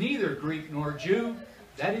is neither Greek nor Jew,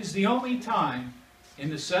 that is the only time in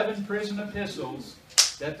the 7 prison epistles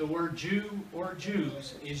that the word Jew or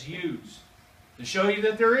Jews is used. To show you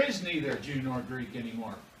that there is neither Jew nor Greek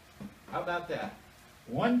anymore. How about that?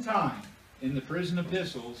 One time in the prison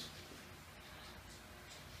epistles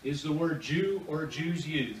is the word Jew or Jews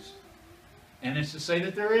used. And it's to say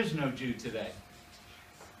that there is no Jew today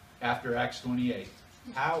after Acts 28.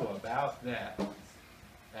 How about that?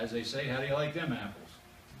 As they say, how do you like them apples?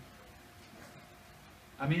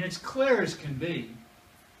 I mean, it's clear as can be.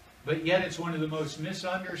 But yet it's one of the most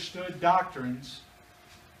misunderstood doctrines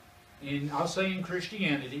I'll say in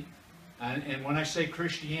Christianity. And when I say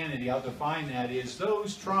Christianity, I'll define that as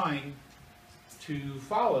those trying to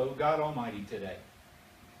follow God Almighty today.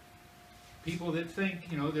 People that think,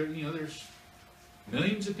 there's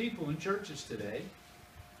millions of people in churches today,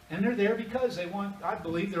 and they're there because they want, I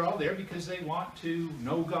believe they're all there because they want to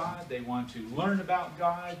know God, they want to learn about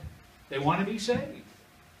God, they want to be saved.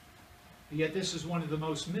 Yet this is one of the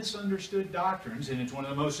most misunderstood doctrines, and it's one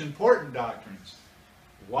of the most important doctrines.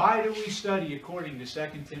 Why do we study according to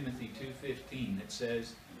 2 Timothy 2:15? It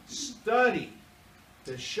says, study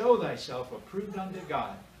to show thyself approved unto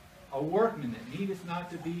God, a workman that needeth not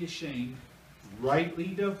to be ashamed, rightly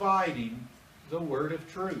dividing the word of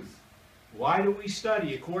truth. Why do we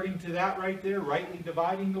study according to that right there, rightly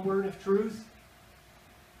dividing the word of truth?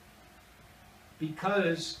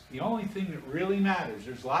 Because the only thing that really matters,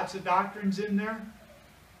 there's lots of doctrines in there,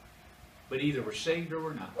 but either we're saved or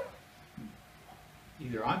we're not.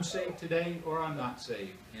 Either I'm saved today or I'm not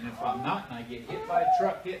saved. And if I'm not, and I get hit by a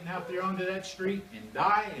truck getting out there onto that street and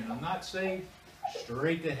die, and I'm not saved,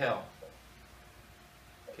 straight to hell.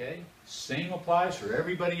 Okay? Same applies for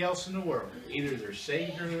everybody else in the world. Either they're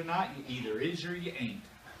saved or they're not. You either is or you ain't.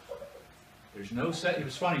 There's no set. It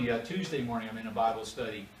was funny, Tuesday morning I'm in a Bible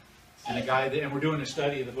study, and a guy there, and we're doing a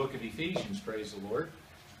study of the book of Ephesians, praise the Lord.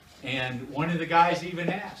 And one of the guys even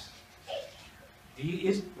asked, do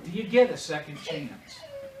you get a second chance?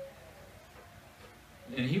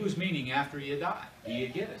 And he was meaning after you die. Do you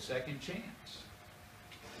get a second chance?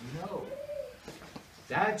 No.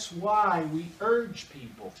 That's why we urge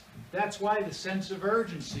people. That's why the sense of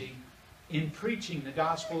urgency in preaching the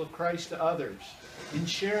gospel of Christ to others, in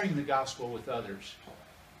sharing the gospel with others.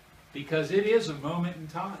 Because it is a moment in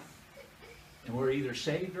time. And we're either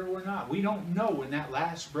saved or we're not. We don't know when that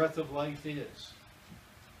last breath of life is.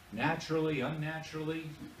 Naturally, unnaturally,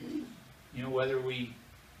 whether we,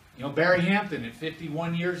 Barry Hampton at 50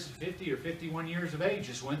 or 51 years of age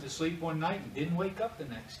just went to sleep one night and didn't wake up the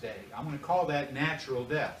next day. I'm going to call that natural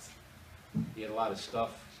death. He had a lot of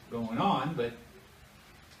stuff going on, but,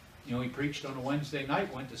 he preached on a Wednesday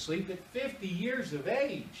night, went to sleep at 50 years of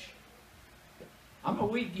age.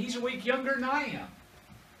 He's a week younger than I am.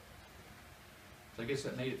 So I guess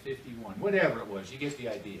that made it 51. Whatever it was, you get the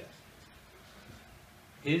idea.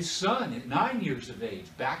 His son at 9 years of age,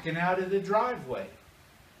 backing out of the driveway.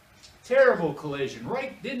 Terrible collision.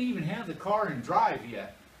 Right, didn't even have the car in drive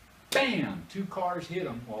yet. Bam! 2 cars hit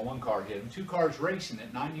him. Well, 1 car hit him. 2 cars racing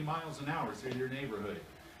at 90 miles an hour through their neighborhood.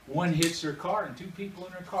 One hits their car, and 2 people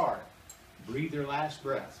in their car breathe their last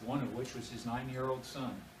breath, one of which was his 9-year-old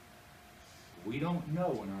son. We don't know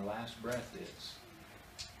when our last breath is.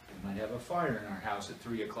 We might have a fire in our house at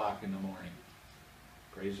 3 o'clock in the morning.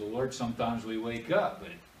 Praise the Lord, sometimes we wake up,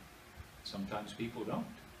 but sometimes people don't.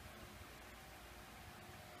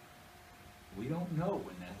 We don't know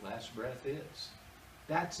when that last breath is.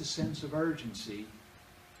 That's a sense of urgency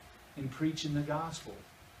in preaching the gospel.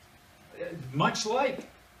 Much like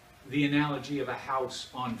the analogy of a house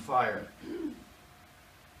on fire.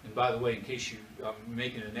 And by the way, in case you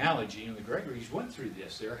make an analogy, the Gregory's went through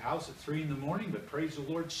this. Their house at 3 in the morning, but praise the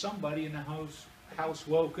Lord, somebody in the house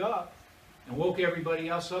woke up and woke everybody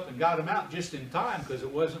else up and got them out just in time, because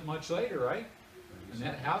it wasn't much later, right? In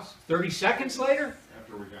that house, 30 seconds later?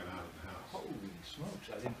 After we got out of the house. Holy smokes,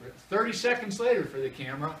 30 seconds later for the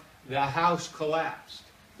camera, the house collapsed.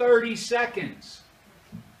 30 seconds.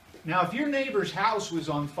 Now, if your neighbor's house was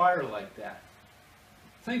on fire like that,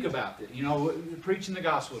 think about it. Preaching the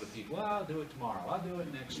gospel to people. Well, I'll do it tomorrow. I'll do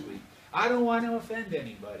it next week. I don't want to offend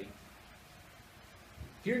anybody.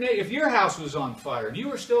 If your house was on fire and you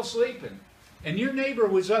were still sleeping, and your neighbor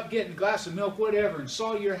was up getting a glass of milk, whatever, and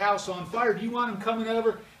saw your house on fire, do you want him coming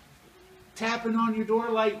over, tapping on your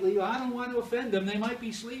door lightly? I don't want to offend them. They might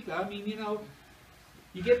be sleeping.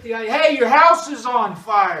 You get the idea. Hey, your house is on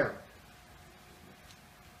fire.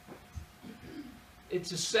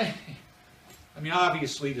 It's the same.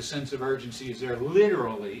 Obviously the sense of urgency is there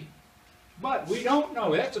literally, but we don't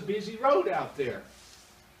know. That's a busy road out there.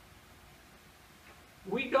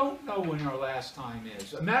 We don't know when our last time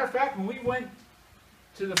is. As a matter of fact, when we went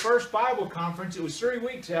to the first Bible conference, it was 3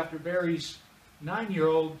 weeks after Barry's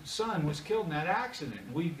 9-year-old son was killed in that accident.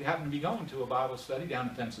 We happened to be going to a Bible study down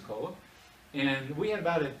in Pensacola, and we had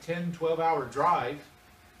about a 10, 12-hour drive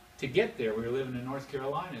to get there. We were living in North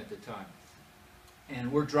Carolina at the time.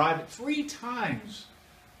 And we're driving 3 times.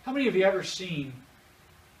 How many of you ever seen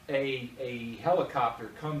a helicopter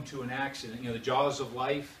come to an accident? The jaws of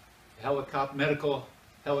life, medical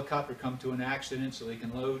helicopter come to an accident so they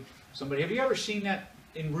can load somebody. Have you ever seen that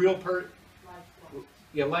in real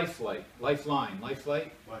Yeah, lifeline, Like,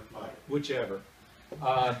 whichever.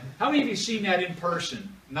 How many of you seen that in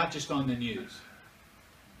person, not just on the news?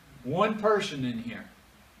 One person in here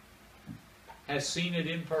has seen it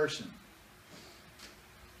in person.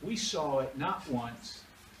 We saw it not once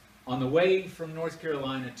on the way from North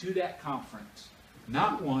Carolina to that conference.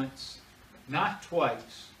 Not once, not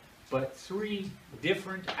twice, but 3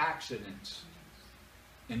 different accidents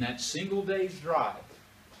in that single day's drive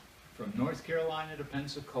from North Carolina to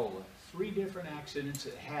Pensacola. 3 different accidents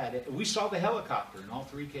that had it. We saw the helicopter in all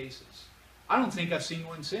 3 cases. I don't think I've seen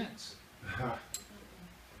one since.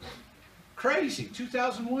 Crazy.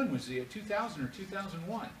 2001 was the year. 2000 or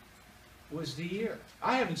 2001 was the year.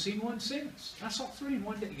 I haven't seen one since. I saw 3 in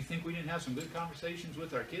one day. You think we didn't have some good conversations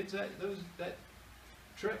with our kids that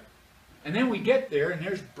trip? And then we get there, and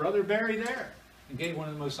there's Brother Barry there, and gave one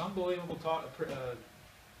of the most unbelievable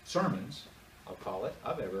sermons, I'll call it,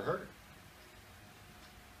 I've ever heard.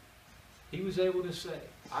 He was able to say,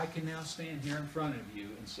 I can now stand here in front of you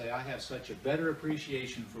and say I have such a better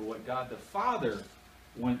appreciation for what God the Father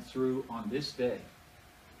went through on this day.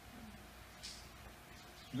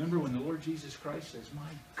 Remember when the Lord Jesus Christ says, my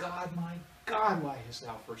God, why hast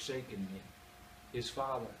thou forsaken me? His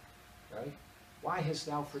Father, right? Why hast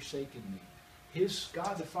thou forsaken me? His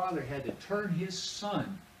God the Father had to turn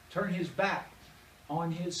his back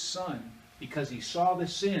on his Son because he saw the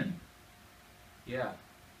sin. Yeah,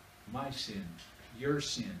 my sin, your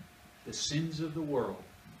sin, the sins of the world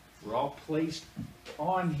were all placed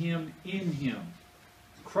on him, in him.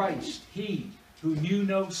 Christ, he who knew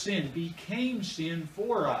no sin, became sin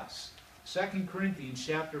for us. 2 Corinthians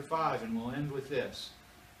chapter 5, and we'll end with this.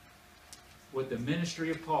 What the ministry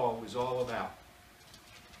of Paul was all about.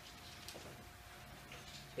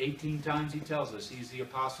 18 times he tells us he's the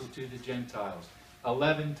apostle to the Gentiles.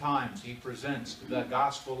 11 times he presents the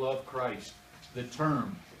gospel of Christ. The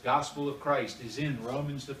term gospel of Christ is in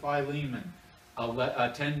Romans to Philemon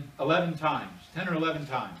 10 or 11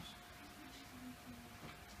 times.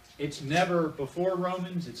 It's never before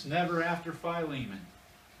Romans, it's never after Philemon,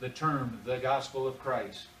 the term the gospel of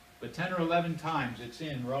Christ. But 10 or 11 times it's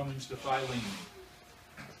in Romans to Philemon.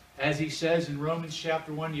 As he says in Romans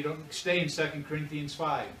chapter 1, you don't stay in 2 Corinthians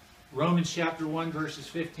 5. Romans chapter 1 verses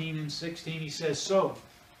 15 and 16, he says, so,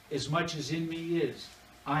 as much as in me is,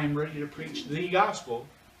 I am ready to preach the gospel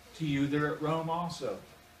to you there at Rome also.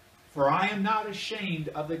 For I am not ashamed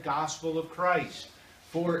of the gospel of Christ.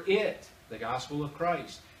 For it, the gospel of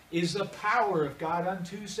Christ, is the power of God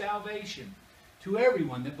unto salvation to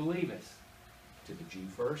everyone that believeth, to the Jew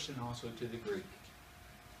first and also to the Greek.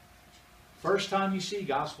 First time you see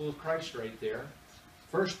gospel of Christ right there.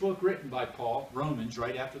 First book written by Paul, Romans,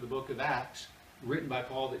 right after the book of Acts, written by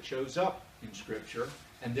Paul that shows up in Scripture.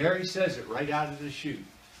 And there he says it right out of the chute.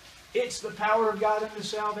 It's the power of God unto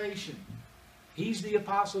salvation. He's the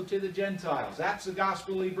apostle to the Gentiles. That's the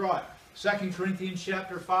gospel he brought. 2 Corinthians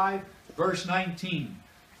chapter 5, verse 19.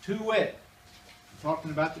 To wit, talking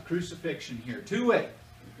about the crucifixion here. To wit,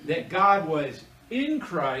 that God was in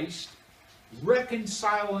Christ,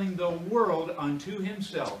 reconciling the world unto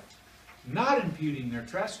himself, not imputing their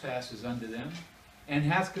trespasses unto them, and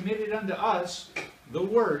hath committed unto us the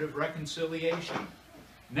word of reconciliation.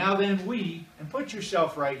 Now then we, and put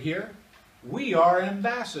yourself right here, we are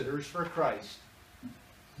ambassadors for Christ.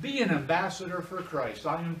 Be an ambassador for Christ.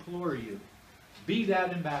 I implore you. Be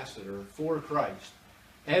that ambassador for Christ.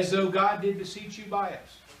 As though God did beseech you by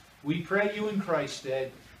us. We pray you in Christ's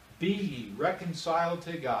stead, be ye reconciled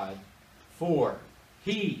to God, for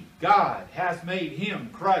he, God, hath made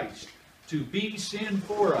him, Christ, to be sin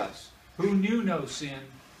for us, who knew no sin,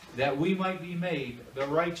 that we might be made the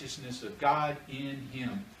righteousness of God in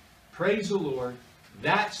him. Praise the Lord.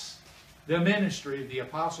 That's the ministry of the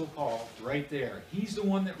Apostle Paul right there. He's the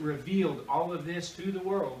one that revealed all of this to the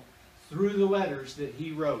world through the letters that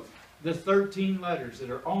he wrote. The 13 letters that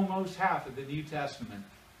are almost half of the New Testament.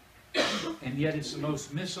 And yet it's the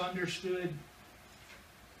most misunderstood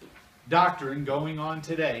doctrine going on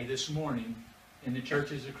today, this morning, in the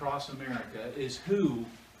churches across America, is who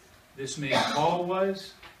this man Paul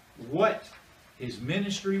was, what his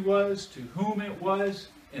ministry was, to whom it was,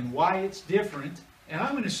 and why it's different. And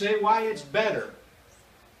I'm going to say why it's better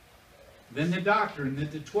than the doctrine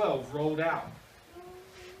that the 12 rolled out.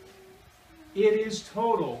 It is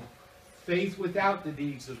total faith without the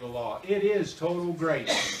deeds of the law. It is total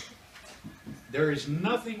grace. There is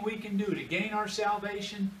nothing we can do to gain our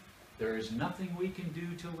salvation. There is nothing we can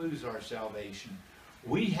do to lose our salvation.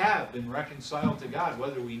 We have been reconciled to God,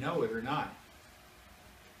 whether we know it or not.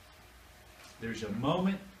 There's a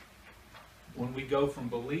moment when we go from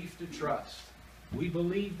belief to trust. We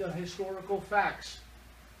believe the historical facts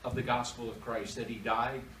of the gospel of Christ, that he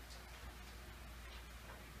died.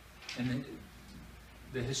 And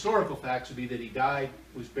the historical facts would be that he died,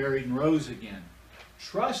 was buried, and rose again.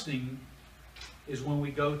 Trusting is when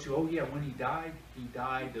we go to, oh yeah, when he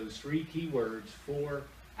died, those three key words, for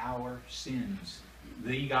our sins.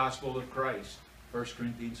 The gospel of Christ. 1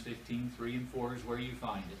 Corinthians 15, 3 and 4 is where you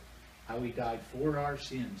find it. How he died for our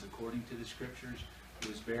sins according to the Scriptures,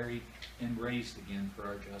 was buried, and raised again for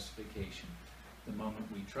our justification. The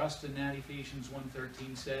moment we trust in that, Ephesians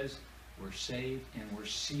 1:13 says, we're saved and we're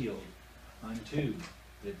sealed unto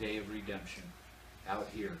the day of redemption. Out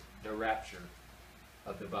here, the rapture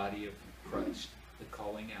of the body of Christ, the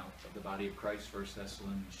calling out of the body of Christ, 1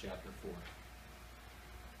 Thessalonians chapter 4.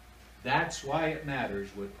 That's why it matters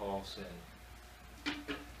what Paul said.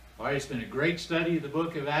 All right, it's been a great study of the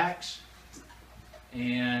book of Acts.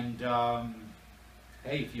 And,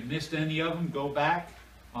 hey, if you missed any of them, go back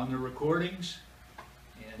on the recordings.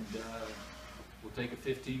 And we'll take a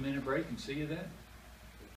 15-minute break and see you then.